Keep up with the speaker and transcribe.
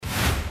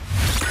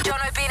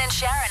Jono, Ben and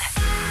Sharyn.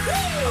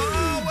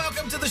 Oh,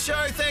 welcome to the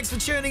show. Thanks for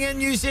tuning in,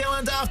 New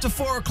Zealand. After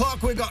 4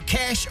 o'clock, we've got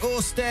Cash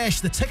or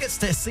Stash. The tickets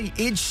to see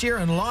Ed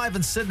Sheeran live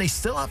in Sydney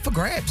still up for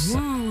grabs.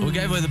 We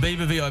gave away the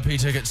Bieber VIP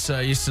tickets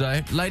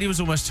yesterday. Lady was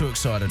almost too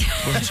excited,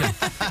 wasn't she?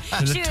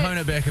 To tone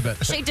it back a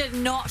bit. She did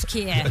not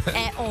care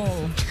at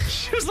all.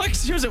 She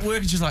was at work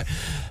and she was like,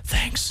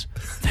 thanks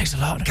a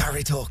lot.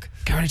 Curry talk.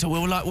 We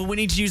were like, well, we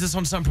need to use this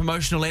on some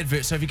promotional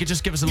advert, so if you could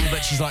just give us a little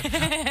bit. She's like,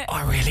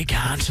 I really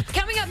can't.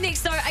 Coming up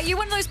next, though, are you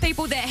one of those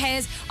people that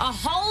has a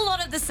whole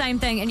lot of the same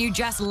thing and you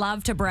just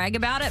love to brag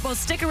about it? Well,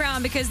 stick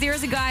around because there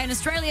is a guy in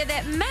Australia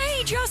that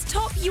may just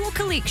top your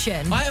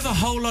collection. I have a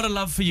whole lot of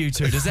love for you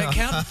two. Does that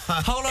count? A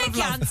whole lot It of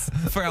counts.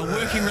 love for our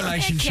working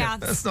relationship. It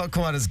counts. It's not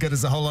quite as good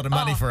as a whole lot of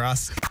money for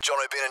us.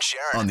 Jono, Ben and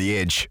Sharyn on the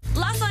Edge.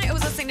 Last night I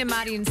was listening to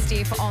Marty and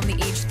Steph on the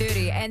Edge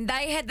 30 and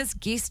they had this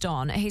guest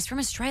on. He's from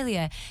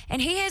Australia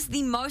and he has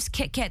the most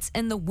Kit Kats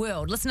in the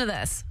world. Listen to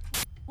this.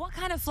 What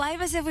kind of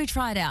flavours have we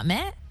tried out,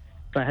 Matt?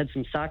 I had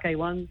some sake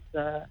ones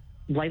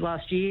late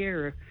last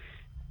year,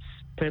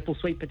 purple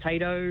sweet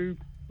potato,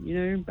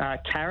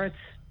 carrots,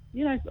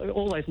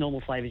 all those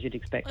normal flavours you'd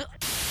expect.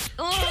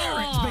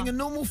 Carrots being a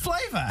normal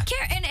flavour.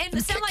 And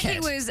it sounded like he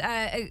was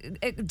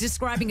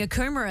describing a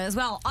kumara as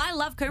well. I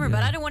love kumara,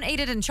 but I don't want to eat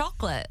it in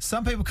chocolate.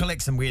 Some people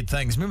collect some weird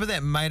things. Remember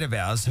that mate of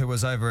ours who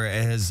was over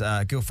at his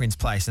girlfriend's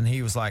place and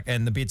he was like,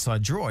 in the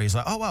bedside drawer, he's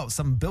like, oh, well, it's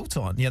something built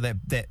on.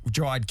 That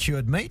dried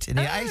cured meat. And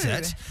he ate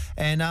it.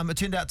 And it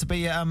turned out to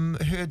be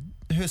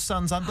her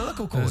son's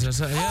umbilical cord.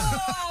 So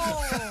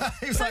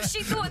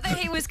she thought that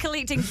he was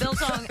collecting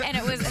biltong and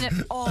it was...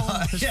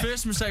 His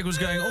first mistake was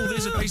going,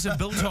 there's a piece of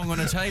biltong on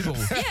a table.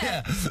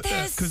 Yeah.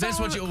 Because that's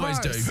what you always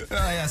do.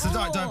 So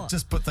don't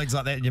just put things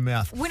like that in your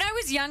mouth. When I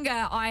was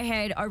younger, I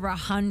had over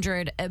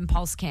 100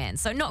 impulse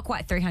cans. So not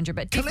quite 300,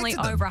 but definitely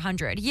Collected them? over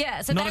 100.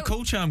 Yeah. So Not a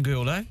Cool Charm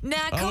girl, eh? Nah,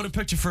 I would have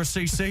picked you for a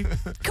CC.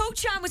 Cool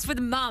Charm was for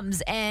the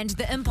mums and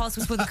the impulse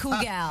was for the cool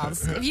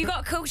gals. If you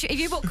bought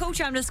Cool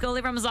Charm to school,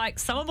 everyone was like,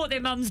 someone bought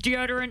their mum's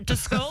deodorant to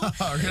school.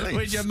 Oh, really?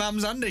 Where's your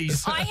mum's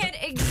undies? God,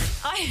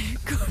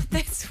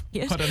 that's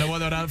weird. I don't know why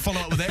they don't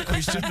follow up with that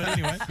question, but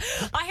anyway.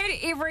 I had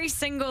every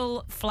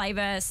single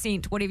flavour,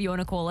 scent, whatever you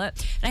want to call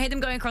it. And I had them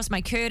going across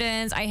my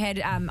curtains.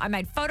 I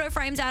made photo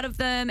frames out of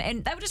them,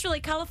 and they were just really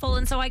colourful.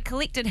 And so I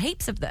collected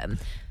heaps of them.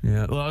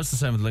 Yeah, well, I was the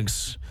same with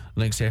Lynx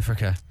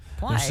Africa.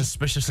 Why? It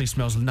suspiciously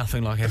smells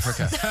nothing like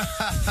Africa.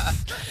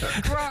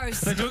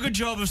 Gross. They do a good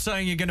job of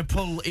saying you're going to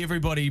pull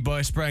everybody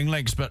by spraying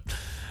Lynx, but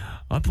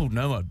I pulled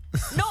no one.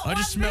 I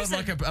just smelled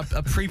like a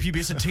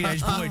prepubescent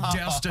teenage boy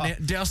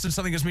doused in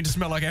something that's meant to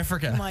smell like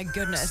Africa. My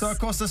goodness. So, of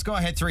course, this guy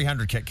had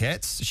 300 Kit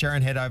Kats.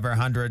 Sharyn had over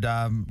 100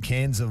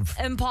 cans of...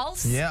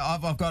 Impulse? Yeah,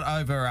 I've got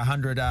over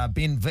 100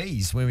 Ben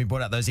V's when we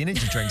bought out those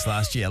energy drinks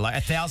last year.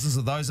 Like thousands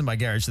of those in my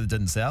garage that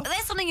didn't sell.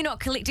 That's something you're not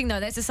collecting, though.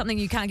 That's just something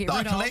you can't get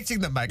rid of. Collecting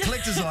them, mate.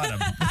 Collector's item.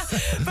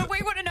 But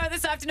we want to know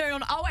this afternoon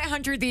on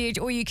 0800 The Edge,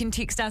 or you can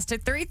text us to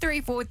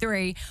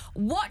 3343.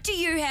 What do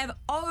you have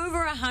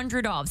over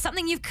 100 of?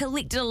 Something you've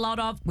collected a lot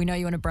of. We know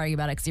you want to brag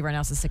about it because everyone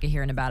else is sick of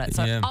hearing about it.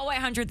 So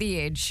 0800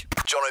 The Edge.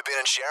 Jono, Ben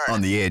and Sharyn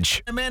on the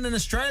Edge. A man in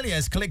Australia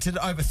has collected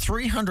over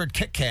 300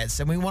 Kit Kats,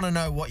 and we want to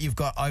know what you've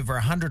got over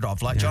 100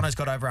 of. Like Jono's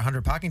got over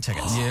 100 parking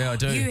tickets. Yeah, I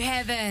do. You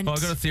haven't.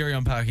 I've got a theory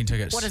on parking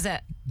tickets. What is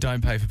it?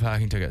 Don't pay for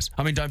parking tickets.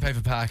 Don't pay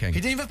for parking.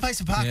 He didn't even pay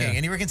for parking,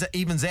 and he reckons it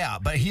evens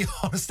out, but he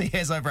honestly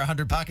has over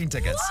 100 parking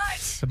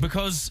tickets. What?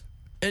 Because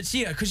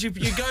because you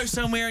go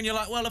somewhere and you're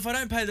like, well, if I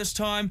don't pay this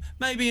time,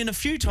 maybe in a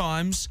few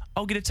times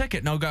I'll get a ticket,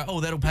 and I'll go,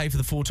 that'll pay for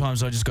the 4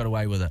 times I just got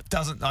away with it. It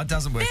doesn't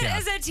work out. That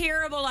is a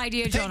terrible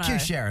idea, Jono. Thank you,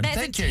 Sharyn. That's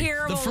Thank a you.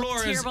 terrible, The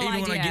floor is, terrible even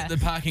idea. when I get the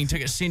parking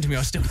ticket sent to me,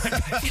 I still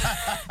won't pay.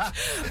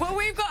 Well,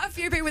 we've got a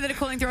few people that are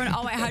calling through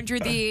on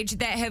 0800 The Edge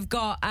that have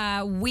got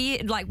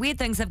weird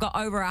things they've got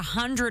over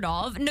 100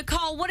 of.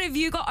 Nicole, what have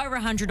you got over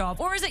 100 of?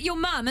 Or is it your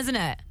mum, isn't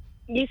it?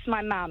 Yes,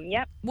 my mum,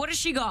 yep. What has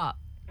she got?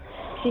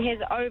 She has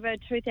over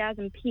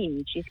 2,000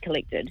 pins she's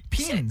collected.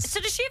 Pins? So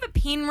does she have a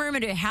pen room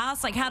at her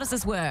house? Like, how does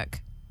this work?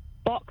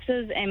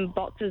 Boxes and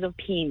boxes of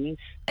pins.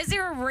 Is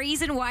there a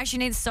reason why she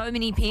needs so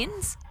many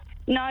pens?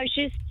 No,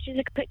 she's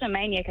a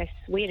kleptomaniac, I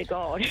swear to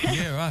God.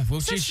 Yeah, right. Well,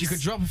 she could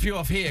drop a few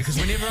off here, because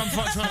whenever I'm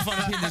trying to find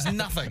a pen, there's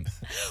nothing.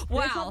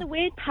 That's not the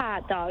weird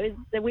part, though.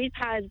 The weird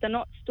part is they're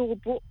not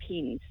store-bought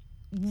pins.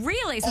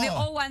 Really? So they're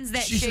all ones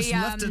that She's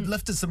just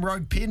lifted some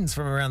rogue pins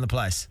from around the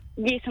place.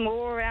 Yes, and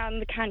all around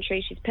the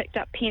country she's picked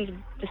up pens.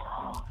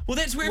 Well,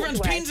 that's where everyone's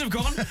pens have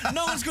gone.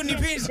 No one's got any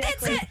pens.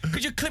 Exactly. That's it.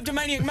 Because your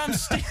kleptomaniac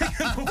mum's stealing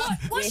them.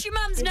 What's your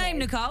mum's name,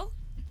 Nicole?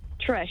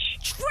 Trish.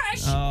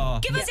 Trish! Oh.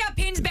 Give us our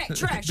pens back,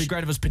 Trish. It'd be great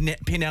if it was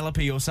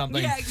Penelope or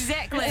something. Yeah,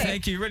 exactly.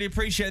 Thank you. Really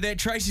appreciate that.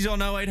 Tracy's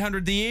on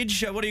 0800 The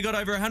Edge. What do you got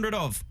over 100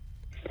 of?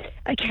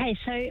 Okay,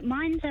 so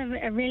mine's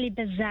a really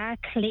bizarre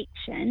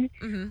collection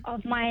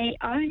of my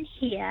own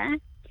hair,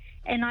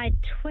 and I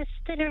twist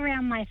it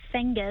around my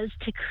fingers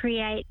to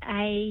create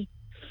a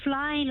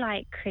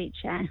fly-like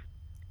creature.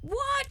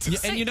 What? Yeah,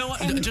 and you know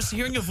what? Just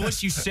hearing your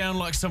voice, you sound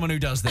like someone who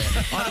does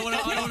that. I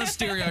don't want to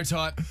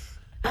stereotype.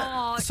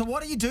 Oh, So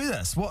why do you do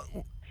this? What?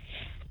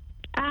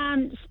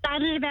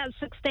 Started about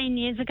 16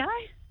 years ago.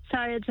 so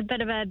it's a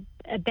bit of a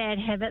bad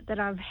habit that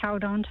I've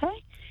held on to.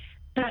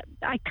 But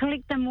I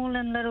collect them all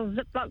in little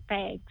Ziploc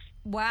bags.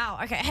 Wow.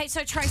 Okay. Hey,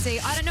 so Tracy,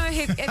 I don't know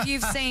if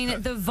you've seen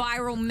the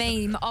viral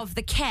meme of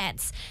the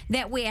cats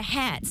that wear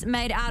hats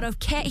made out of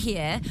cat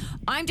hair.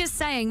 I'm just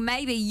saying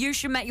maybe you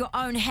should make your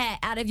own hat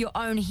out of your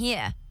own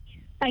hair.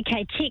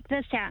 Okay, check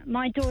this out.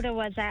 My daughter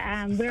was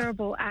a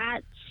wearable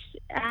arts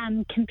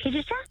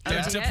competitor.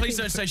 Please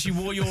don't say she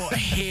wore your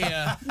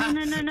hair. No.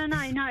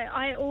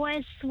 I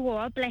always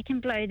swore, black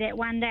and blue, that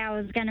one day I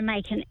was going to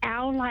make an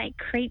owl-like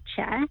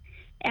creature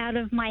out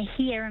of my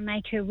hair and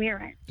make her wear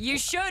it. You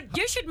should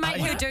make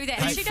her do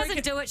that. If she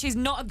doesn't do it, she's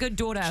not a good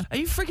daughter. Are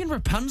you freaking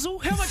Rapunzel?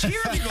 How much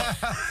hair have you got?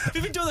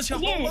 You've been doing this your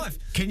whole life.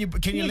 Can you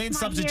lend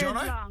some to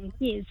Jono?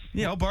 Yes.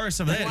 Yeah, I'll borrow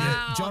some of that.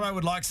 Wow. Jono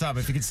would like some.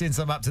 If you could send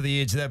some up to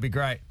the edge, that'd be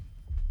great.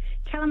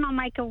 Tell him I'll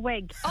make a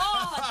wig.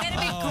 Oh, that'd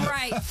be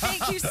great.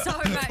 Thank you so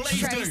much,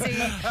 Please Tracy.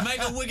 do.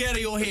 Make a wig out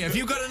of your hair. Have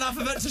you got enough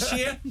of it to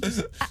share?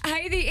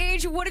 Hey, The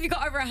Edge, what have you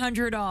got over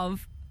 100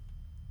 of?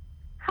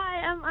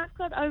 Hi, I've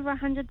got over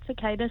 100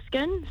 cicada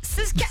skins.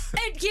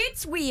 It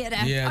gets weirder.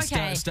 Yeah,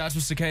 Okay. starts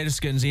with cicada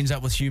skins, ends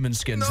up with human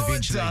skins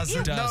eventually. It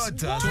doesn't. It does. No, it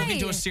doesn't. Talking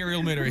to a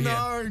serial murderer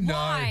here. No.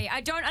 Why?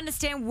 I don't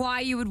understand why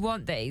you would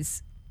want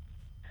these.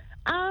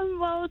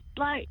 Well,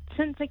 like,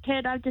 since a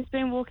kid, I've just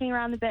been walking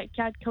around the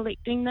backyard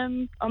collecting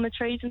them on the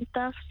trees and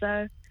stuff,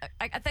 so...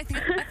 I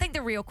think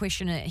the real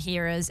question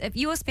here is, if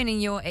you were spending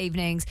your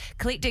evenings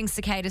collecting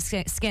cicada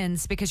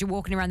skins because you're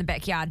walking around the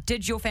backyard,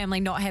 did your family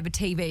not have a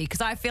TV?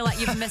 Because I feel like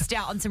you've missed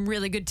out on some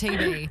really good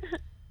TV.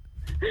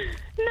 No,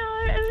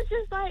 it was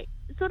just, like,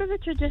 sort of a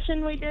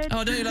tradition we did.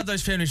 Oh, don't you love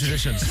those family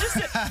traditions?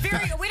 We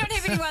don't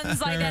have any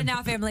ones like that in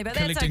our family, but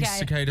that's Collecting okay.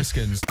 cicada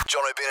skins.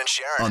 Jono, Ben and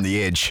Sharyn. On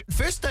the Edge.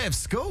 First day of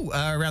school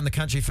around the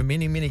country for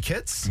many, many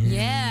kids.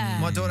 Yeah.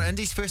 My daughter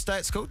Indy's first day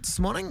at school this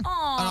morning.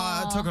 Aw.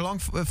 And I took her along,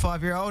 a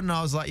 5-year-old, and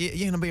I was like, you're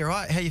going to be all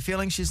right? How you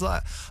feeling? She's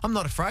like, I'm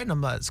not afraid. And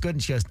I'm like, it's good.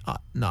 And she goes,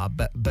 no, a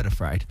bit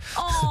afraid.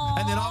 Aw.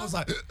 And then I was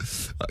like,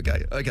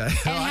 okay.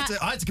 I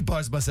had to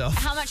compose myself.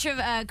 How much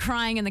of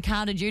crying in the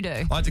car did you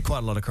do? I did quite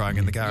a lot of crying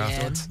in the car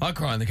afterwards. I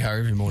cry in the car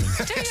every morning.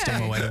 Do you? Just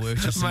on my way to work.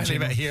 Just in Mainly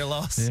general. about hair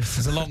loss. Yeah,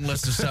 there's a long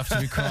list of stuff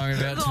to be crying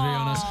about, to be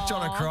honest.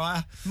 Jono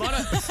crier.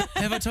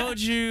 Have I told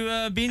you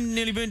Ben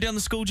nearly burned down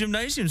the school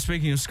gymnasium,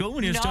 speaking of school,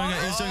 when he was, No.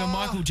 doing a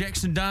Michael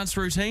Jackson dance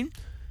routine?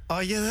 Oh,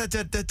 yeah,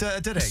 that did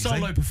actually.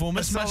 Solo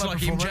performance, A much solo like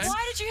performance. MJ.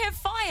 Why did you have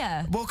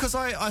fire? Well, because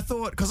I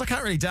thought, because I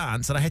can't really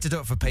dance, and I had to do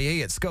it for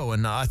PE at school,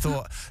 and I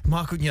thought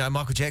Michael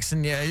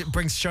Jackson, it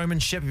brings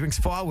showmanship, he brings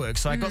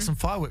fireworks. So I got some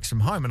fireworks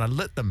from home, and I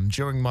lit them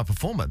during my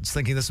performance,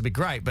 thinking this would be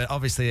great. But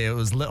obviously, it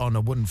was lit on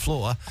a wooden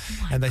floor,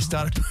 and they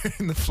started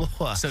burning the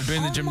floor. So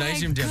burning the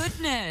gymnasium Oh my down.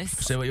 goodness.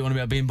 Say what you want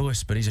about Ben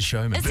Boyce, but he's a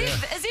showman. Is there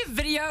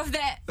video of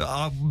that?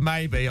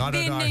 Maybe I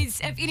don't Ben know. needs,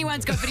 if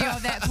anyone's got video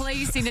of that,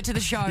 please send it to the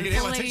show. You can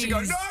hear my Please. teacher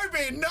go, "No,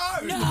 Ben, no!"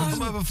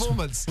 my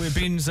performance. Where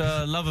Ben's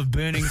love of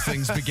burning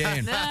things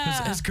began.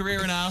 his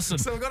career in arson.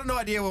 So we've got an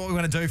idea what we're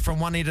going to do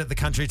from one end of the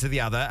country to the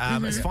other.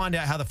 Is find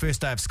out how the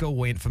first day of school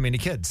went for many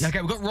kids.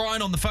 Okay, we've got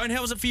Ryan on the phone.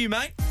 How was it for you,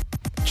 mate?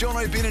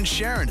 Jono, Ben and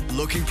Sharyn.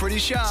 Looking pretty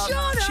sharp.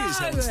 Jono! Cheers,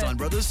 Hellenstein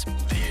Brothers.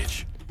 The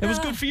Edge. It was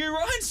good for you,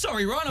 Ryan?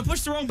 Sorry, Ryan, I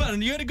pushed the wrong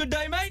button. You had a good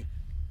day, mate?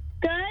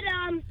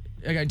 Good,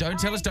 Okay, don't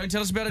tell us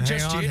about it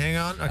just yet. Hang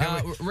on.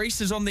 Okay,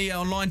 Reese is on the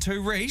line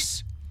too.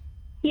 Reese?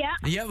 yeah.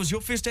 Yeah, it was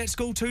your first day at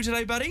school too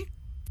today, buddy?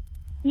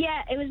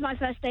 Yeah, it was my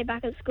first day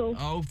back at school.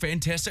 Oh,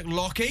 fantastic.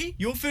 Lockie,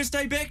 your first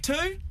day back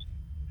too?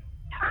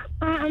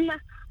 I was...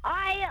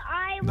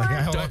 Okay,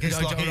 hold on, Don't- kids,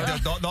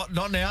 don't- Lockie,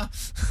 not now.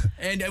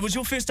 And it was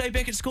your first day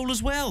back at school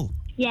as well?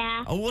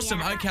 Yeah. Oh, awesome.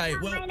 Yeah. Okay,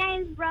 My well...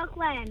 name's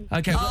Brooklyn.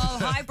 Okay, Oh,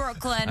 hi,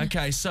 Brooklyn.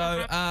 okay,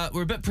 so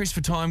we're a bit pressed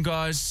for time,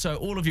 guys. So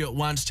all of you at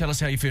once, tell us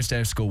how your first day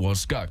of school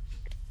was. Go.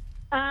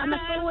 My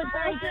school was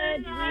very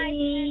good.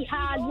 We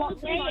had lots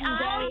of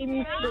fun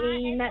games.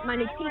 We met my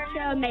new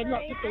teacher, made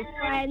lots of good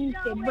friends,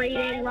 did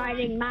reading,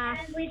 writing,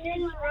 math. All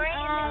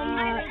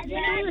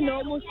the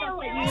normal stuff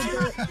that you would do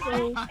at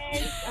school.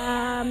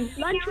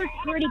 Lunch was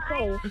pretty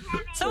cool.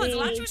 Someone's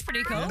lunch was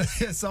pretty cool.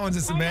 Yeah, someone's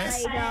just a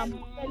mess.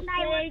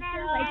 Played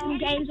some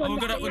games on Oh,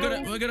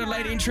 we've got a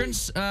late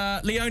entrance.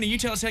 Leonie, you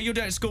tell us how your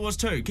day at school was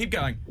too. Keep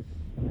going.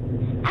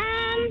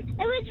 It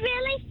was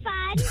really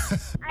fun,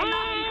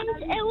 and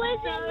it was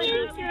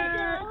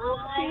unusual.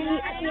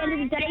 At the end of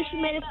the day, she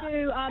made us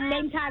do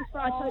name tags for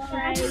our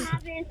coaches.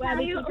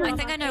 I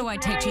think I know why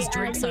teachers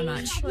drink so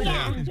much.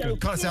 Yeah, it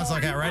kind of sounds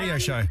like our radio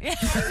show.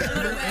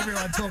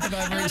 Everyone talking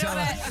over each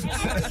other.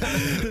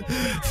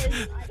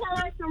 Tell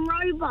us some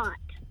robot.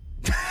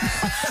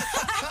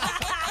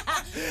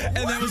 And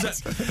that was it.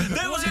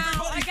 That was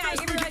everybody's Okay, first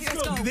week everybody's at at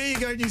school. school. There you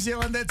go, New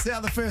Zealand. That's how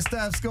the first day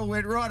of school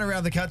went right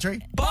around the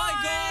country. Bye,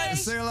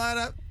 guys. See you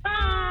later.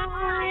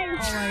 Bye.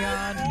 Oh my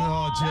God.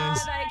 Oh, jeez.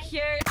 Are they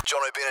cute?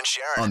 Jono, Ben and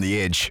Sharyn on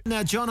the Edge.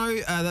 Now,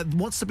 Jono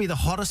wants to be the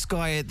hottest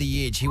guy at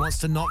the Edge. He wants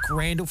to knock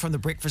Randall from the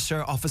breakfast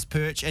show off his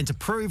perch, and to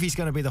prove he's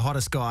going to be the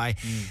hottest guy,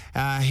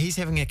 he's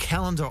having a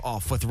calendar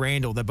off with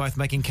Randall. They're both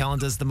making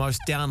calendars. The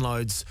most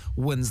downloads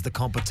wins the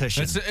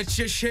competition. It's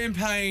just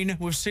champagne.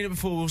 We've seen it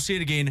before. We'll see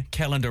it again.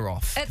 Calendar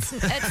off. It's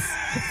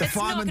the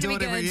firemen do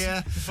it every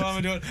year. The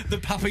firemen do it. The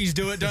puppies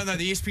do it, don't they?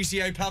 The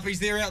SPCA puppies,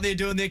 they're out there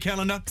doing their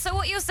calendar. So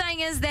what you're saying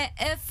is that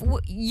if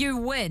you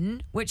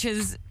win, which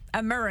is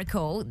a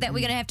miracle, that we're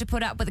going to have to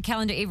put up with a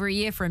calendar every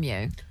year from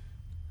you.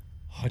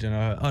 I don't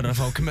know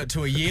if I'll commit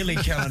to a yearly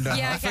calendar.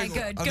 Yeah, I okay, think,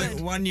 good. I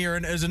think 1 year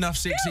is enough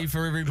sexy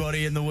for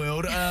everybody in the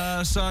world.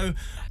 So,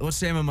 what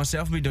Sam and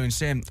myself will be doing,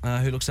 Sam,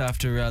 who looks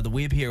after the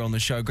web here on the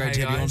show. Great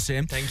to have you on,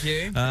 Sam. Thank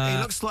you. He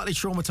looks slightly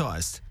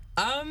traumatised.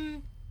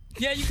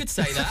 Yeah, you could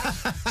say that.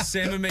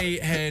 Sam and me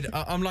had.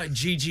 I'm like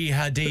Gigi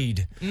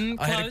Hadid.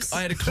 Close.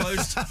 I had a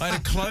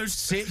closed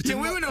set. Yeah,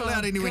 we weren't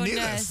allowed anywhere near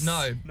this.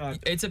 No,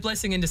 it's a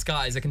blessing in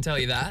disguise, I can tell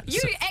you that.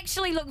 You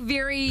actually look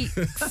very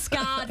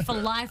scarred for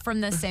life from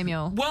this,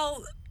 Samuel.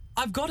 Well,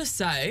 I've got to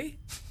say,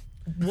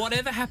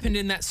 whatever happened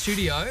in that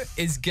studio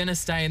is going to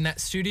stay in that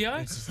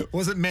studio.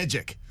 Was it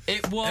magic?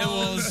 It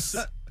was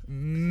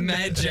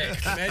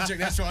magic. Magic,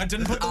 that's right. I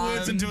didn't put the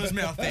words into his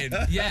mouth then.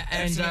 Yeah,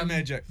 and Absolute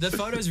magic. the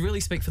photos really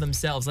speak for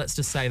themselves, let's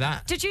just say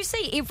that. Did you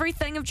see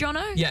everything of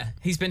Jono? Yeah,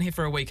 he's been here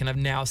for a week and I've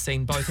now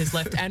seen both his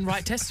left and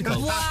right testicles.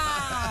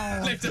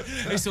 Wow.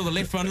 We saw the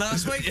left one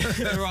last week.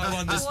 The right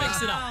one this week.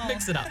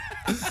 Mix it up.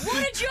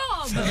 What a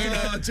job.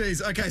 Oh,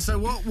 jeez. Okay, so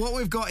what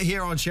we've got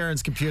here on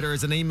Sharon's computer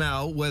is an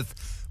email with,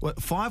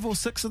 5 or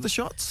 6 of the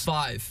shots?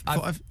 5.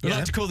 Five? We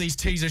like to call these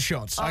teaser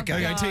shots.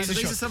 Okay, teaser so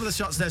these shots. are some of the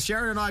shots. Now,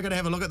 Sharyn and I are going to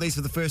have a look at these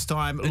for the first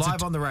time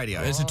live on the radio.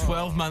 It's a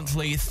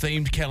 12-monthly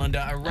themed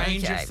calendar, a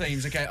range of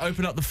themes. Okay,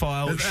 open up the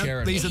file,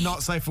 Sharyn. These are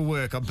not safe for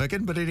work, I'm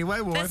picking, but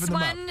anyway, we'll This open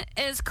them one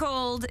is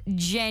called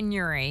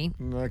January.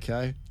 up.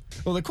 Okay.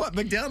 Well, they're quite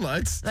big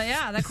downloads. They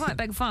are. They're quite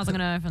big files. I'm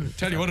going to open.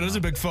 Tell you what, it is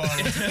a big file.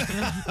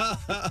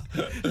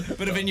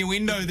 Bit of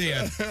innuendo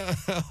there.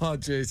 Oh,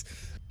 jeez.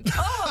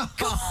 Oh,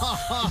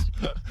 God.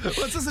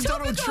 What's this, a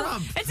Donald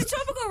Trump? It's a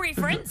topical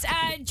reference.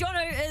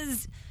 Jono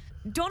is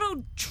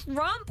Donald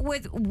Trump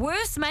with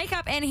worse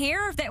makeup and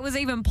hair, if that was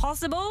even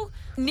possible.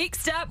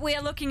 Next up, we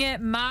are looking at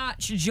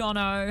March,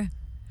 Jono.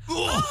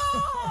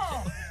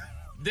 Oh!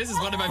 This is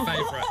one of my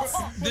favourites.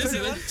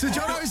 So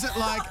Jono's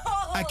like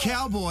a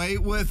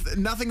cowboy with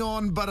nothing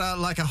on but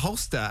like a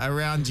holster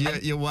around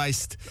your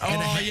waist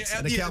and a hat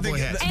and a cowboy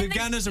hat. The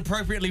gun is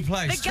appropriately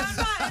placed. The gun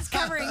part is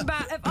covering,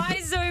 but if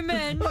I zoom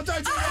in... Oh,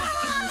 don't do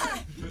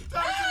that.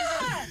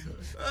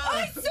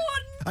 I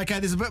saw... Okay,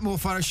 there's a bit more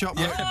Photoshop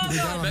work to be done on But we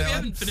that one.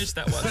 haven't finished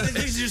that one.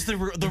 These are just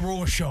the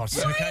raw shots,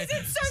 Why okay? is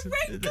it so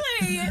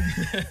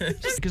wrinkly?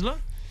 Because look.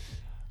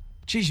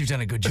 Geez, you've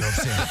done a good job,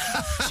 Sam.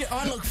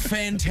 I look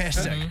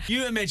fantastic.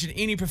 You imagine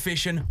any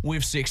profession,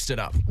 we've sexed it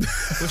up.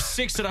 We've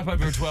sexed it up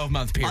over a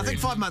 12-month period. I think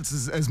 5 months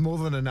is more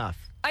than enough.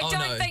 I don't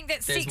no, think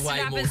that there's sex way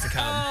up more is... to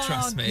come,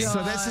 trust me.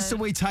 So that's just a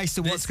wee taste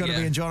of what's going to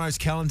be in Jono's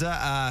calendar.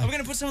 Are we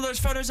going to put some of those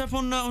photos up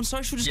on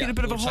social? Just Yeah, get a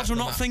bit of a we'll hot chuck or them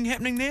not up. thing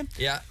happening there?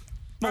 Yeah.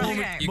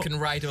 Okay. You can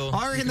rate or...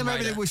 I reckon that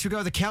maybe rate it. we should go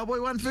with the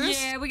cowboy one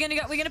first. Yeah, we're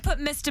gonna put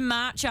Mr.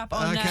 March up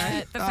on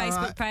Okay, the all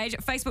Facebook right. page,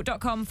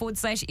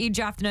 facebook.com/Edge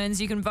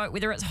Afternoons. You can vote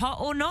whether it's hot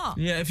or not.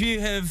 Yeah, if you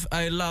have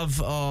a love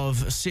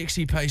of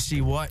sexy, pasty,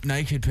 white,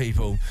 naked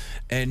people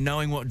and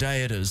knowing what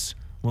day it is,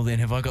 well then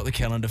have I got the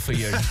calendar for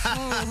you.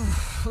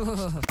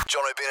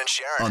 Jono, Ben and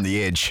Sharyn on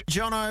the Edge.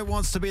 Jono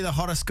wants to be the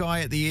hottest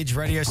guy at the Edge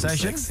radio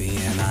station. Sexy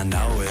and I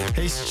know it.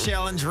 He's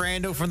challenged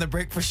Randall from The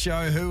Breakfast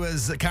Show, who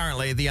is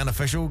currently the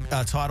unofficial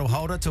title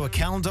holder, to a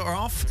calendar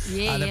off.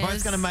 Yeah, they're both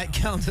yes. going to make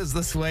calendars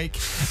this week.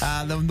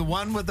 The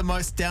one with the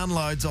most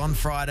downloads on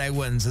Friday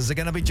wins. Is it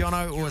going to be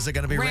Jono or is it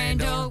going to be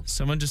Randall?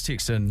 Someone just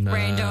texted in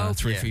Randall.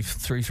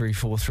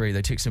 3343.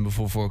 They texted in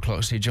before 4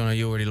 o'clock. Said, Jono,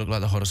 you already look like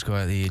the hottest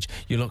guy at the Edge.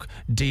 You look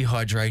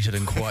dehydrated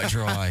and quite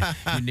dry.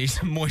 You need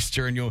some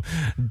moisture in your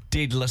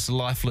deadless,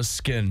 lifeless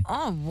skin.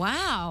 Oh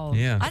wow!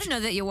 Yeah. I didn't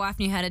know that your wife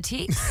knew how to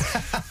text.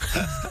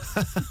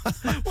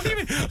 What do you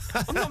mean?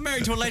 I'm not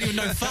married to a lady with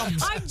no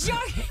thumbs. I'm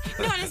joking.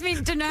 No, I just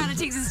mean to know how to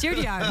text the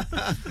studio.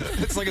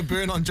 It's like a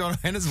burn on Jono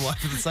and his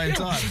wife at the same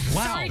time.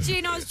 Wow. Sorry,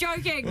 Gene, I was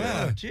joking.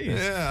 Oh, jeez.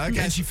 Yeah,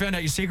 okay. And she found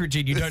out your secret,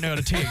 Gene. You don't know how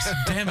to text.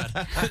 Damn it.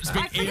 It's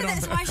been I figured aired on,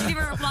 that's why she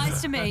never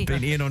replies to me.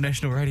 been aired on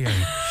national radio.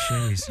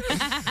 Jeez.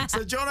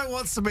 So Jono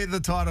wants to be the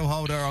title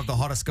holder of the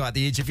hottest guy at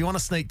the Edge. If you want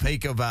a sneak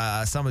peek of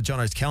some of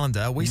Jono's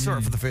calendar, we saw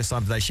it for the first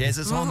time today, Shaz.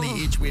 It's on the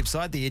Edge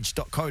website,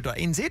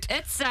 theedge.co.nz.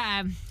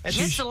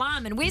 It's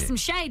alarming. Wear some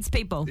shades,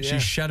 people.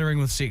 She's shuddering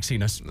with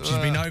sexiness. She's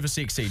been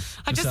over-sexied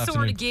I this just saw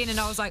afternoon. it again and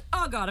I was like,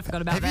 oh God, I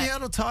forgot about Have that. you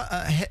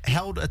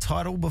held a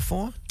title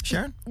before,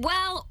 Sharyn?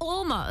 Well,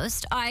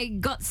 almost. I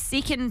got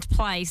second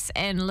place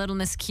in Little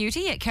Miss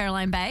Cutie at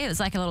Caroline Bay. It was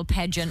like a little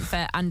pageant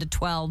for under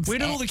 12s. Where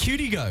did all the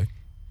cutie go?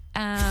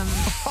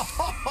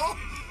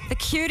 The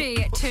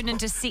cutie turned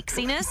into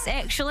sexiness,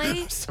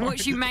 actually,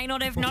 which you may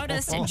not have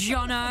noticed,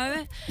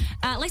 Jono.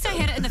 At least I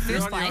had it in the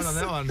first place. On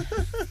that one.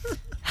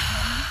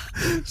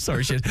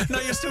 Sorry, Sharyn. No,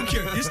 you're still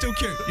cute. You're still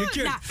cute. You're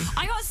cute. Nah,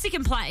 I got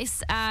second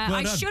place.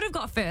 I done. should have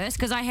got first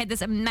because I had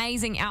this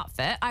amazing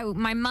outfit.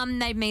 My mum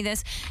made me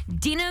this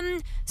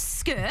denim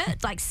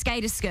skirt, like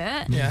skater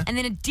skirt, and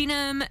then a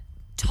denim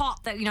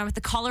top that, with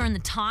the collar and the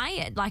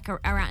tie, like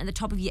around the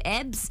top of your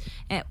abs.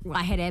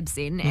 I had abs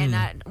then, and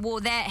I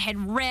wore that.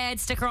 Had red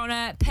sticker on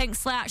it, pink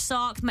slouch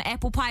socks, my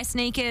apple pie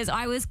sneakers.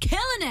 I was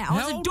killing it. I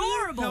was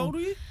adorable. How old are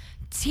you?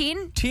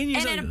 10. 10 years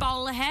and then a old.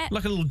 bowler hat.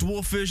 Like a little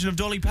dwarf version of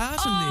Dolly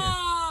Parton there.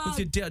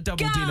 With your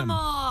double come denim.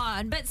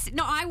 on. But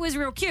no, I was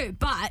real cute,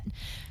 but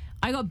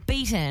I got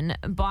beaten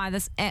by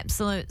this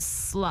absolute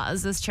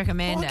sluz, this chick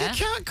Amanda. Oh, you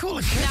can't call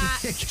a kid. Nah,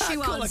 You can't she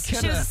call was. a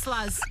kid She was a- a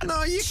sluz.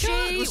 No, you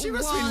can't. Well, She she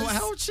must have been, was-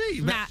 how old is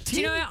she? Nah, About do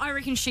you know 10? what? I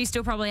reckon she's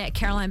still probably at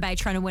Caroline Bay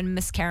trying to win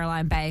Miss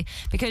Caroline Bay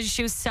because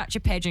she was such a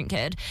pageant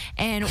kid.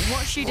 And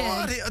what she did...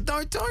 What?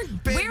 Don't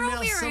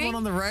badmouth someone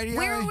on the radio.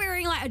 We're all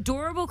wearing like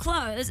adorable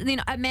clothes, and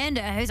then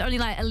Amanda, who's only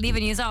like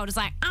 11 years old, is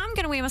like, I'm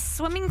going to wear my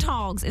swimming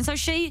togs. And so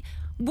she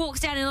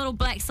walks down in little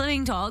black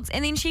swimming togs,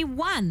 and then she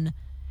won.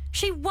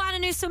 She won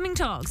in her swimming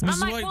togs. I'm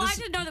like, I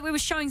didn't know that we were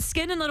showing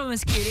skin in Little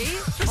Miss Cutie.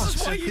 This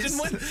is why you didn't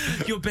win.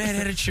 Your bad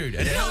attitude.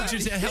 It held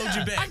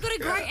you back. I've got a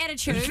great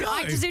attitude. No.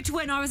 I deserved to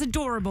win. I was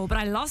adorable, but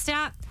I lost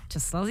out to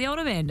sluzzy old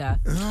Amanda.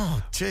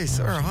 Oh, jeez.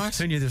 All right.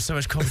 Who knew there was so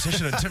much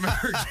competition at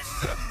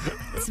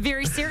Timaru? It's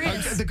very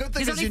serious. The good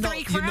thing There's is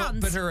only you're not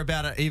crowns. bitter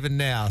about it even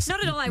now.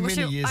 Not at all. I wish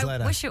many years you,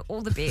 later. I wish you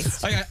all the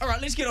best. Okay, all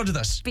right, let's get on to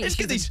this. Bet Let's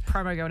you get the these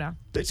promo go now.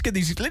 Let's get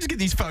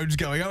these phones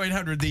going.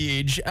 0800 The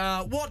Edge.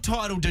 What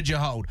title did you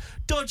hold?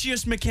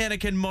 Dodgiest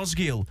mechanic in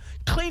Mosgiel.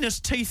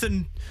 Cleanest teeth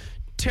in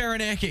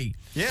Taranaki.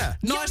 Yeah.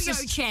 Yo-yo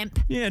champ.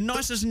 Yeah,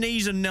 nicest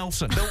knees in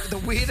Nelson. The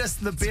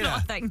weirdest, the better.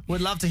 nothing. We'd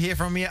love to hear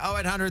from you.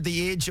 0800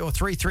 The Edge or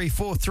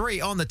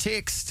 3343 on the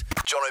text.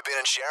 Jono, Ben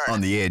and Sharyn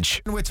on the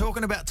Edge. And we're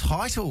talking about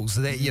titles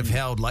that you've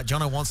held. Like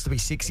Jono wants to be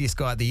sexiest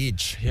guy at the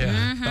Edge.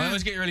 Yeah. I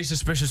always get really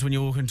suspicious when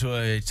you walk into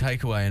a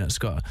takeaway and it's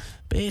got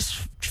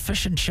best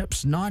fish and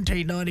chips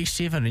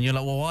 1997 and you're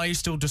like, well, why are you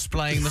still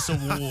displaying this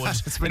award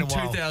It's been in a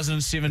while.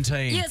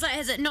 2017? Yeah, it's like,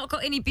 has it not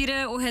got any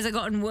better or has it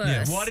gotten worse?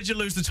 Yeah, why did you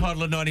lose the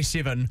title in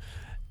 97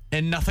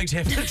 and nothing's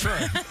happened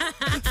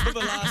for the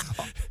last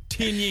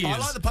 10 years? I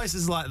like the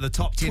places like the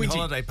top 10 20.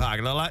 holiday park.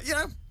 And I'm like,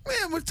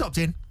 we're top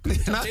 10.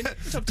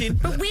 Top 10.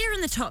 But we're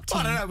in the top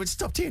 10. I don't know, it's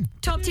top 10.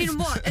 Top 10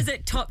 what? Is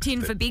it top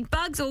 10 for big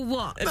bugs or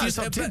what?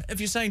 If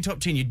you're saying top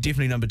 10, you're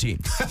definitely number 10.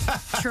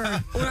 True.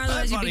 Or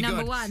otherwise you'd be Bloody number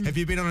good. one. Have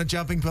you been on a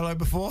jumping pillow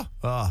before?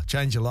 Oh,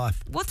 change your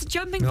life. What's a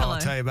jumping No, pillow?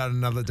 I'll tell you about it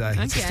another day.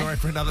 It's a Okay. story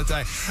for another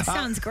day.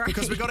 Sounds great.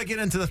 Because we've got to get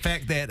into the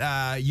fact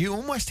that you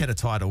almost had a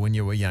title when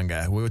you were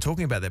younger. We were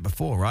talking about that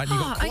before, right? You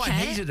got quite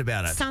heated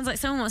about it. Sounds like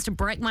someone wants to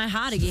break my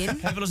heart again.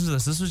 Have a listen to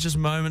this. This was just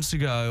moments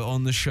ago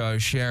on the show,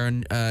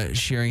 Sharyn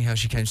sharing how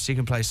she came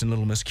second place in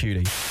Little Miss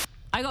Cutie.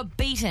 I got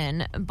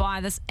beaten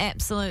by this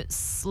absolute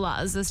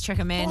sluz, this chick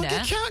Amanda. Oh,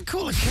 you can't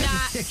call a kid. Nah,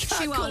 You she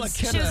can't call was. a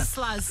kid She was a- a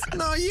sluz.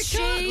 No, you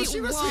can't. Well, she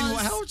must have been,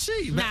 was- how old is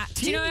she? Nah, About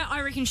do you know 10? what?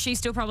 I reckon she's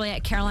still probably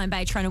at Caroline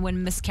Bay trying to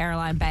win Miss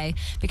Caroline Bay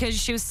because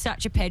she was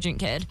such a pageant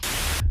kid.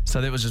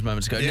 So that was just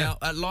moments ago. Yeah.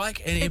 Now,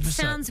 like an It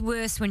episode. sounds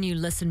worse when you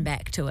listen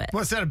back to it.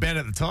 Well, it sounded bad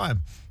at the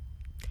time.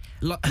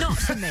 Not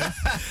to me.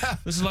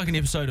 This is like an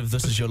episode of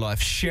This Is Your Life.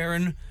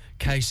 Sharyn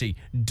Casey,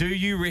 do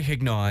you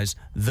recognise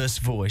this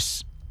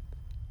voice?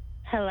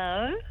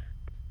 Hello?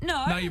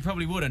 No. No, you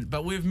probably wouldn't,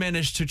 but we've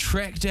managed to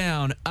track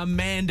down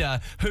Amanda,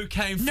 who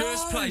came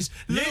first place.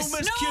 Little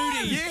Miss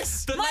Cutie.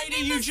 Yes. The My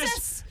lady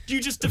nemesis.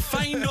 you just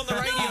defamed on the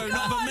radio Oh, a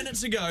couple of God.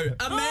 minutes ago.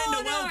 Amanda,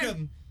 Oh, no.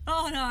 welcome.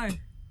 Oh, no.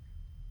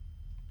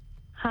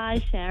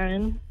 Hi,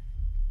 Sharyn.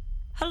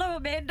 Hello,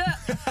 Amanda.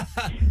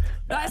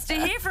 Nice to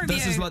hear from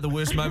This you. is like the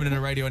worst moment in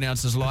a radio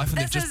announcer's life, and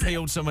they've This just is-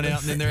 peeled someone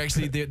out, and then they're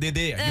actually they're there.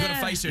 You've got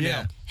to face her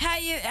Yeah.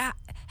 now.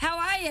 How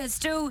are you?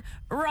 Still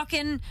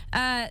rocking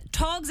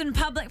togs in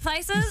public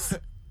places?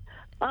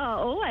 Oh,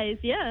 always,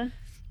 yeah.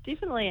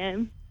 Definitely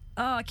am.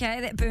 Oh, okay.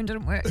 That burn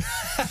didn't work.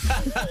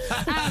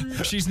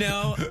 She's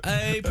now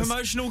a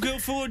promotional girl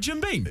for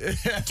Jim Beam.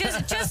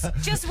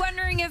 Just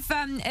wondering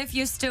if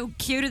you're still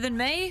cuter than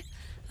me.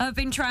 I've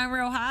been trying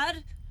real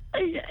hard.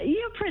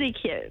 You're pretty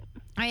cute.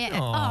 Oh, yeah.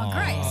 Oh,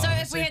 great. So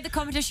if we had the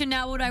competition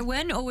now, would I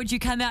win, or would you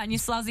come out in your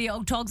sluzzy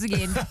old togs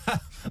again?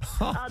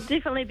 I'll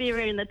definitely be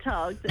wearing the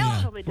togs. It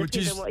probably Which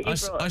depends is, on what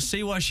you brought. I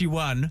see why she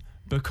won,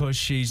 because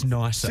she's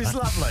nicer. She's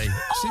lovely.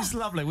 She's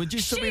lovely. Would you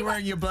still She be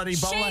wearing wa- your bloody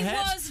bowler she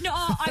hat? was. No,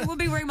 I will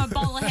be wearing my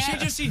bowler hat.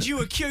 She just said you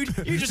were cute.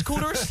 You just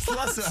called her a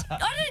slut.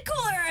 I didn't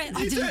call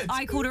her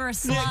I called her a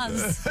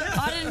sluz.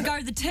 I didn't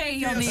go the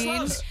T on the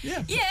sluz.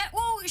 end. Yeah,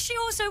 well, she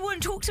also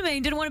wouldn't talk to me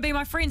and didn't want to be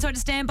my friend, so I had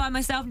to stand by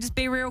myself and just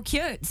be real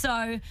cute.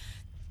 So,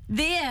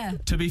 there.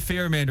 To be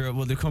fair, Amanda,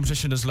 well, the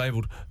competition is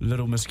labelled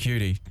Little Miss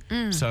Cutie.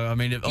 So, I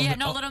mean... Yeah,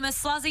 not Little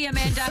Miss Sluzzy,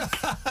 Amanda.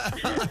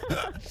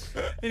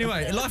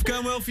 Anyway, life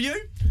going well for you?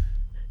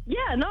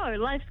 Yeah, no,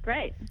 life's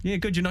great. Yeah,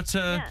 good. You're not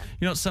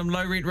some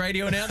low rent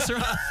radio announcer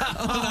on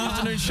an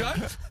afternoon show.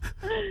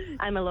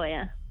 I'm a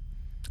lawyer.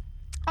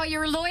 Oh,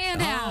 you're a lawyer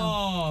now.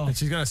 Oh. And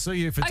she's going to sue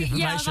you for defamation.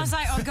 Yeah, I was going to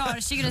say, oh God,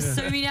 is she going to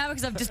sue me now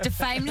because I've just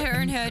defamed her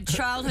in her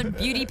childhood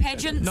beauty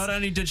pageants? Not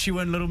only did she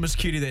win Little Miss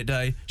Cutie that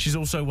day, she's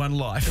also won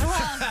life.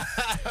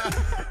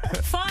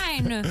 Well,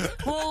 fine.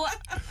 Well,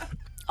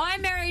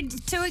 I'm married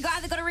to a guy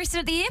that got arrested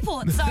at the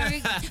airport, so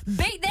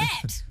beat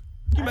that.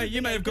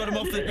 You may have got him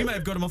off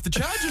the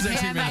charges.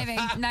 Actually,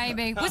 Yeah,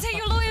 maybe. Was he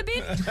your lawyer,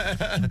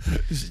 Ben?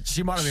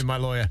 She might have been my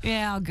lawyer.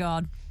 Yeah, oh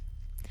God.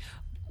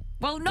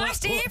 Well, nice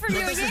to hear from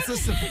you again.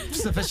 This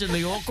is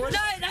sufficiently awkward. No,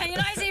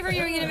 nice to hear from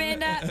you again,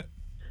 Amanda.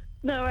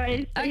 No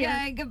worries.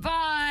 Okay,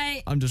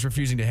 goodbye. I'm just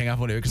refusing to hang up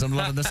on her because I'm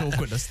loving this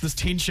awkwardness, this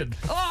tension.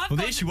 Oh, Well,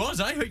 there she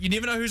was, eh? You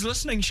never know who's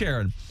listening,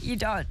 Sharyn. You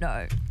don't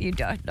know. You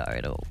don't know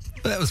at all.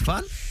 That was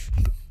fun.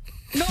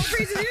 Not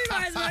friends with you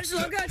guys much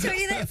longer, I'll tell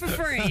you that for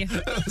free.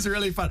 That was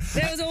really fun.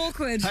 That was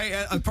awkward.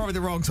 Hey, probably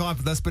the wrong time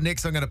for this, but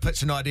next I'm going to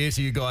pitch an idea to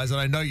you guys, and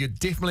I know you're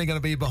definitely going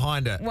to be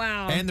behind it.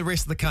 Wow. And the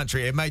rest of the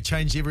country. It may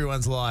change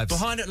everyone's lives.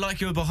 Behind it like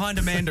you were behind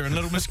Amanda and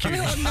Little Miss Cutie.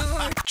 Jono,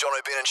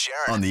 Ben and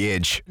Sharyn on the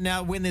Edge.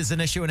 Now, when there's an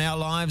issue in our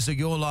lives or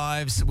your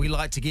lives, we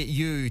like to get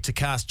you to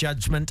cast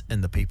judgment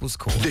in the people's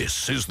court.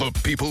 This is the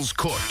People's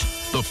Court.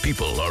 The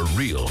people are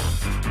real.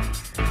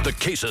 The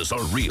cases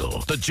are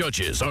real. The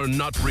judges are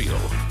not real.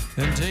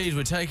 Indeed,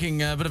 we're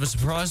taking a bit of a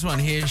surprise one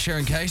here,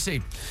 Sharyn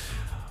Casey.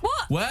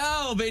 What?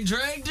 Well, been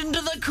dragged into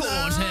the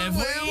court, have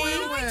we?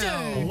 What did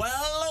I do? Well.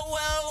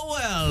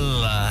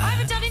 I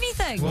haven't done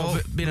anything. Well,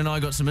 Ben and I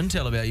got some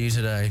intel about you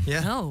today.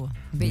 Yeah. Oh,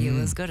 but you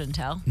was good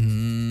intel.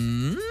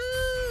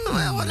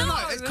 Well, I don't know.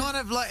 It's kind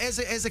of like,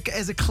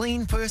 as a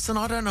clean person,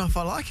 I don't know if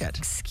I like it.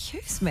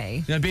 Excuse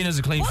me. Now, Ben is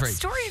a clean What freak.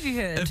 story have you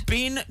heard? If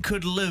Ben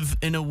could live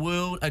in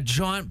a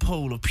giant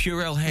pool of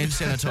Purell hand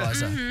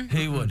sanitizer,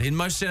 he would. He'd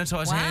most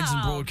sanitize hands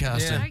in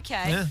broadcasting. Yeah.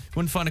 Okay. Yeah.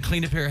 Wouldn't find a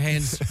cleaner pair of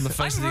hands on the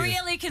face of I'm the earth.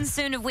 really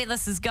concerned of where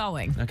this is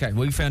going. Okay,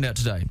 we found out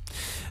today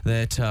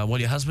that while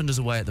your husband is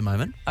away at the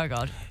moment, Oh,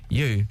 God.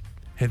 you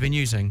have been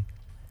using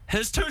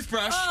his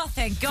toothbrush. Oh,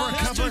 thank For a God.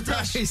 couple of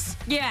days.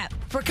 Yeah.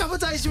 For a couple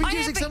of days, you've been I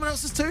using have someone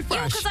else's toothbrush.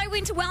 Yeah, because I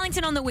went to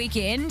Wellington on the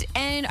weekend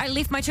and I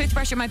left my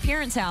toothbrush at my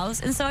parents'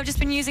 house, and so I've just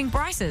been using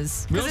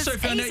Bryce's. We 'cause also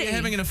it's found out easy. you're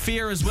having an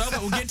affair as well,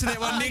 but we'll get to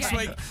that one next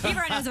Okay. week.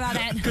 Everyone knows about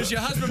that. Because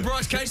your husband,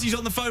 Bryce Casey's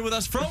on the phone with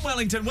us from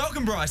Wellington.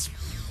 Welcome, Bryce.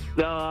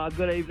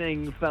 Good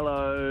evening,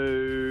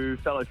 fellow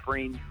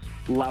friend,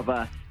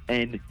 lover,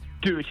 and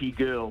dirty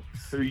girl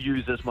who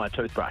uses my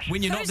toothbrush.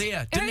 When you're not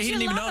there. He Who's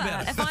didn't your even know lover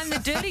about it. if I'm the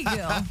dirty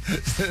girl?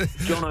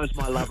 Jono's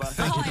my lover.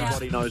 Oh, yeah.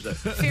 Everybody knows it.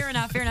 Fair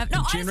enough.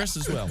 No, Generous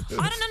as well.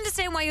 I don't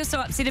understand why you're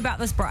so upset about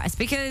this, Bryce,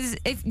 because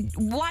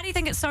why do you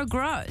think it's so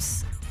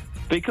gross?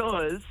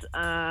 Because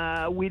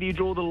where do you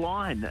draw the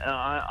line?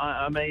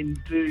 I mean,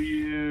 do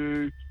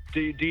you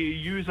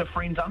use a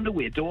friend's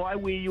underwear? Do I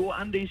wear your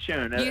undies,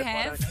 Sharyn? You if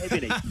have. I don't have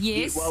any.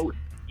 Yes. Yeah, well,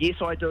 yes,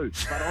 I do.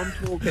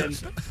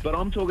 But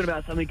I'm talking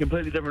about something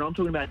completely different. I'm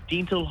talking about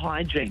dental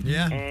hygiene.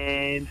 Yeah.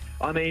 And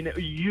I mean,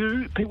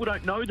 people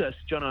don't know this,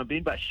 Jono and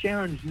Ben, but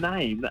Sharon's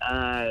name,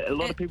 a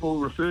lot of people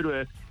refer to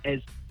her as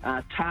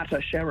Tata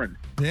Sharyn.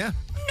 Yeah.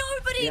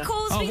 Nobody Yeah.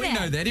 calls Oh, me we that.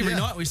 know that. Every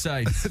night we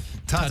say,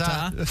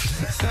 Ta-ta.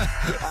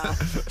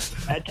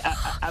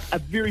 A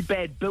very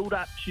bad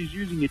build-up. She's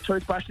using your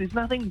toothbrush. There's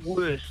nothing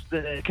worse,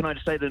 can I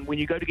just say, than when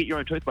you go to get your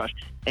own toothbrush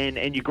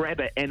and you grab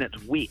it and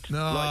it's wet.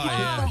 No, like your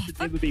yeah. toothbrush should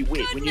never be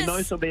wet when you know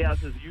goodness. somebody else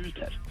has used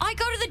it. I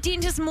go to the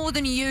dentist more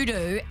than you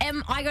do,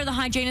 and I go to the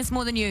hygienist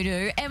more than you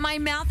do, and my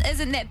mouth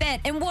isn't that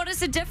bad. And what is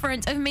the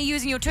difference of me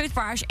using your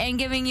toothbrush and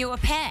giving you a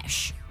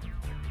pash?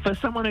 For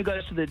someone who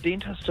goes to the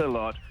dentist a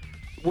lot,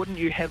 wouldn't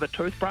you have a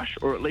toothbrush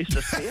or at least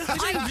a spare?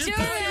 I just do,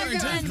 buy your own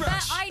but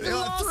toothbrush. I They're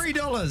like lost.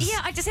 $3. Yeah,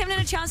 I just haven't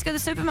had a chance to go to the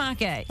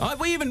supermarket.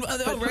 we even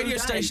the old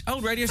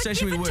radio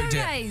station we For 2 worked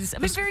at. days.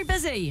 I've been very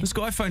busy. This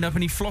guy phoned up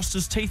and he flossed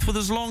his teeth with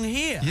his long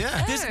hair.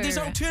 Yeah. There's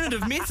Ew.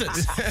 alternative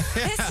methods.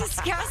 That's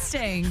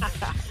disgusting.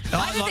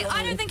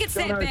 I don't think it's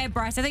that bad,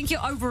 Bryce. I think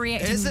you're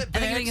overreacting. Is it I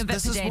think you're bad? being a bit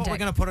This is what pedantic. we're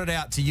going to put it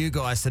out to you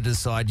guys to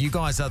decide. You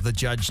guys are the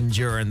judge and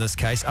juror in this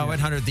case.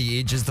 0800 The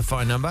Edge is the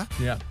phone number.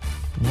 Yeah.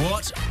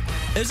 What?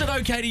 Is it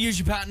okay to use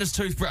your partner's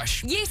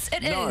toothbrush? Yes,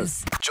 it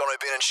is. Jono,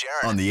 Ben and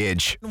Sharyn on the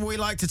Edge. We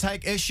like to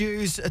take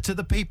issues to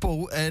the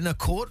people in a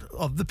court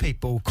of the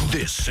people.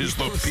 This is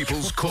the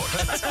People's Court.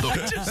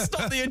 Just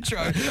stop the intro.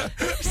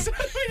 So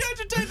we have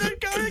to take that.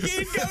 Go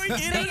again.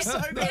 It's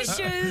so good.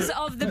 Issues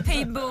of the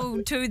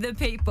people to the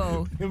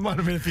people. There might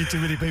have been a few too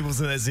many people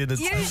in that sentence.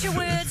 Use your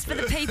words for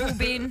the people,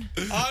 Ben.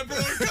 I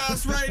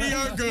broadcast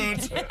radio good.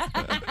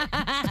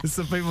 It's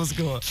the people's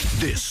court.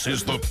 This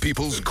is the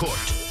People's Court.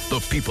 The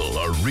people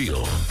are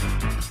real.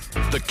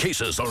 The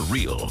cases are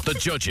real. The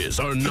judges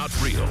are not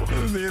real.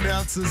 The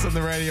announcers on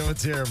the radio are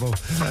terrible.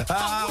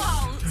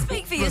 Whoa,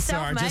 speak for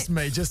yourself, Sorry,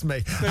 mate. just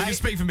me. No, you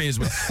speak for me as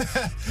well.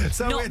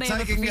 So Not we're me,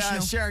 I'm a taking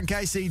professional. Sharyn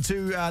Casey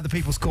to the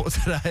People's Court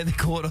today, the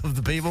Court of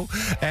the People,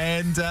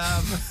 and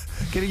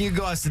getting you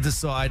guys to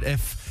decide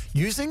if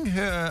using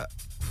her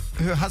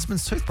her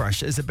husband's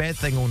toothbrush is a bad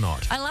thing or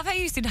not. I love how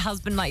you said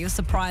husband like you're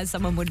surprised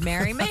someone would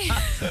marry me.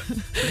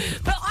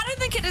 But I don't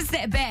think it is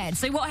that bad.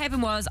 So what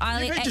happened was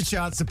You had your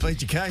chance to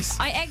plead your case.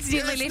 I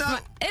accidentally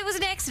left it was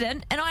an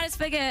accident, and I just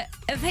figure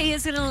if he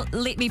is going to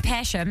let me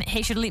pash him,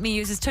 he should let me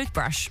use his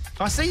toothbrush.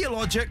 I see your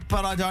logic,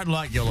 but I don't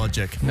like your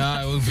logic.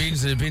 No, well,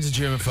 Ben's a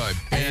germaphobe.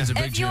 Ben's a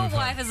big If your germaphobe.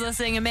 wife is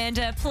listening,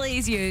 Amanda,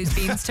 please use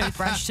Ben's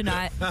toothbrush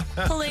tonight.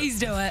 Please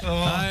do it.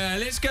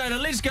 Let's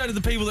go to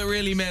the people that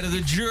really matter, the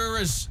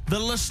jurors, the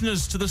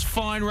listeners to this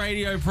fine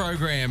radio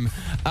program.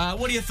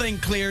 What do you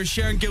think, Claire? Is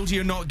Sharyn guilty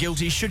or not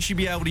guilty? Should she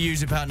be able to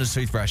use her partner's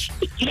toothbrush?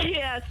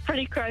 Yeah, it's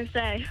pretty gross,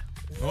 eh?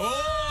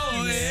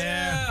 Oh,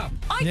 yeah.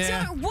 I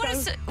don't. What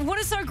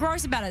is so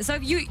gross about it? So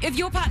if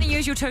your partner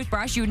used your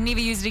toothbrush, you would never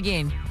use it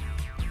again.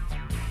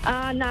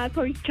 No, I'd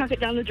probably chuck it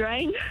down the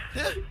drain.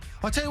 Yeah.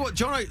 I'll tell you what,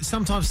 Jono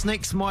sometimes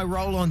sneaks my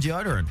roll-on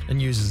deodorant and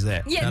uses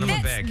that out of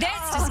my bag.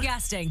 That's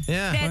disgusting.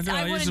 Yeah.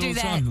 I wouldn't do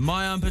that. Time.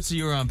 My armpits are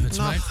your armpits,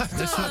 mate.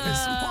 That's what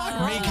it's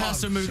Me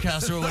casa, moo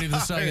casa, or whatever the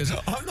saying is.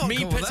 I'm not Me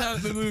cool with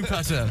pita, moo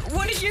pita.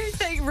 What did you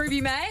think,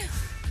 Ruby May?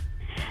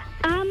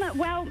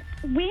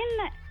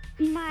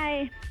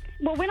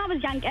 Well, when I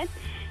was younger,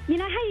 you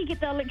know how you get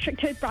the electric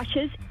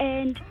toothbrushes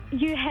and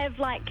you have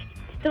like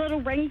the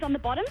little rings on the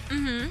bottom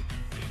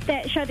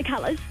that show the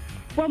colours?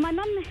 Well, my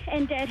mum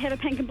and dad have a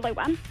pink and blue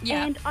one,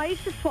 and I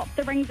used to swap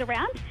the rings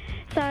around.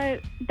 So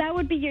they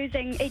would be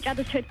using each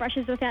other's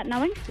toothbrushes without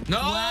knowing. No,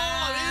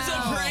 there's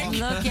a prank.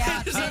 Look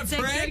out. That's a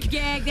good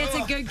gag. That's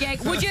a good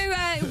gag. Would you,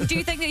 do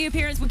you think that your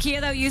parents would care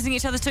they were using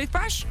each other's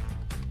toothbrush?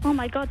 Oh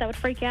my God, they would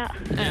freak out.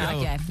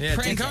 Okay. Yeah,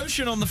 Frank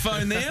Ocean on the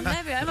phone there.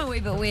 Maybe I'm a wee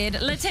bit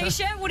weird.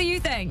 Letitia, what do you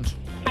think?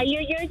 Are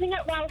you using it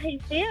while he's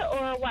there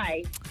or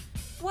away?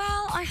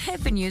 Well, I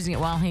have been using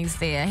it while he's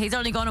there. He's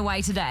only gone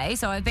away today,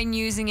 so I've been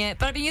using it.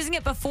 But I've been using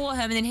it before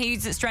him, and then he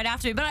uses it straight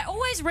after me. But I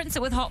always rinse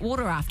it with hot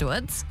water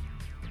afterwards.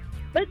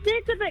 But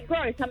that's a bit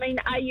gross. I mean,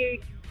 are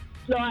you,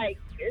 like...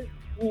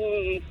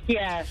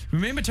 yeah.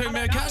 Remember, too,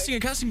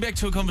 casting back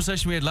to a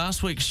conversation we had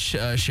last week,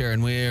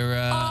 Sharyn, where...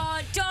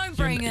 don't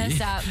bring this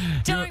up.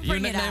 Don't your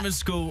bring it nickname up. in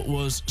school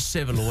was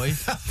Seveloy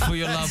for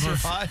your love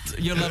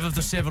of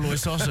the Seveloy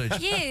sausage.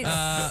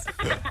 Yes.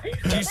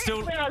 Do you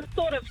still... That's where I was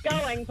sort of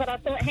going, but I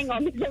thought, hang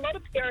on, there's a lot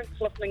of parents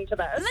listening to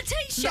this.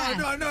 Letitia!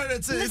 No,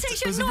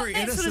 Letitia, it's a not very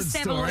that sort of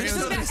innocent story. Seveloys.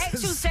 It's about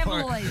actual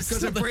Seveloys.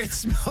 Because the breath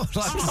smelled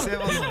like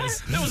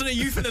Seveloys. That wasn't a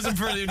euphemism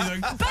for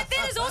anything. But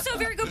that is also a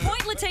very good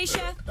point,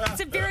 Letitia.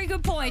 It's a very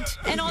good point.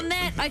 And on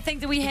that, I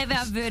think that we have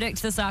our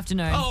verdict this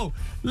afternoon. Oh,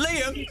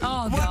 Liam.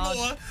 Oh, one God.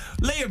 more.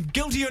 Liam,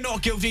 guilty or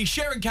not guilty?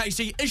 Sharyn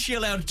Casey, is she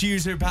allowed to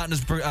use her partner's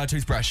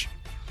toothbrush?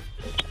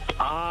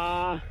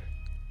 No.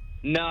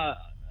 Yeah,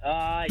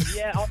 I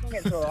think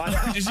it's all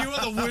right. You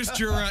are the worst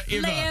juror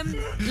ever.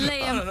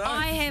 Liam,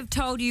 I have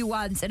told you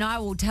once, and I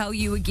will tell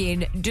you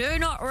again, do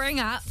not ring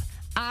up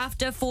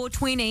after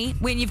 4:20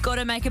 when you've got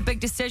to make a big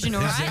decision,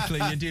 all right? Exactly,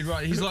 you did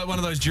right. He's like one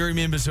of those jury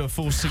members who are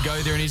forced to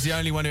go there, and he's the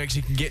only one who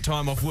actually can get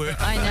time off work.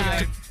 I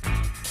know.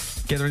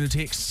 Gathering the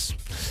texts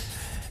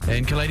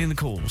and collating the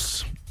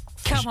calls.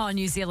 Come on,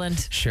 New Zealand.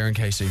 Sharyn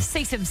Casey,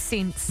 See some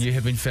sense. you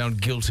have been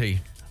found guilty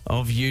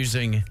of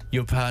using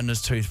your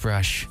partner's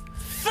toothbrush.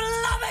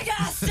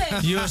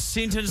 Flabbergasted! You are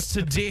sentenced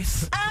to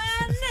death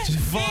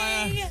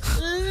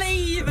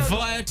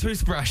via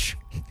toothbrush.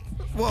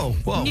 Whoa.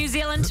 New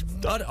Zealand,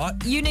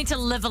 you need to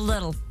live a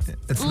little.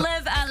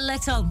 Live a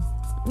little.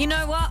 You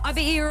know what? I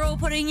bet you're all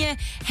putting your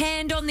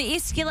hand on the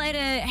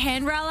escalator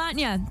handrail, aren't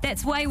you?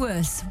 That's way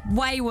worse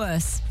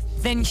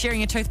than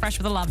sharing a toothbrush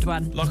with a loved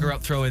one. Lock her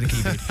up, throw away the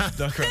key. This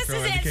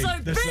is it, so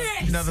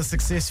BS! Another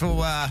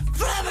successful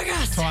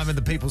time in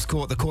the People's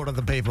Court, the Court of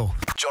the People.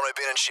 Jono,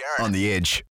 Ben and Sharyn on the Edge.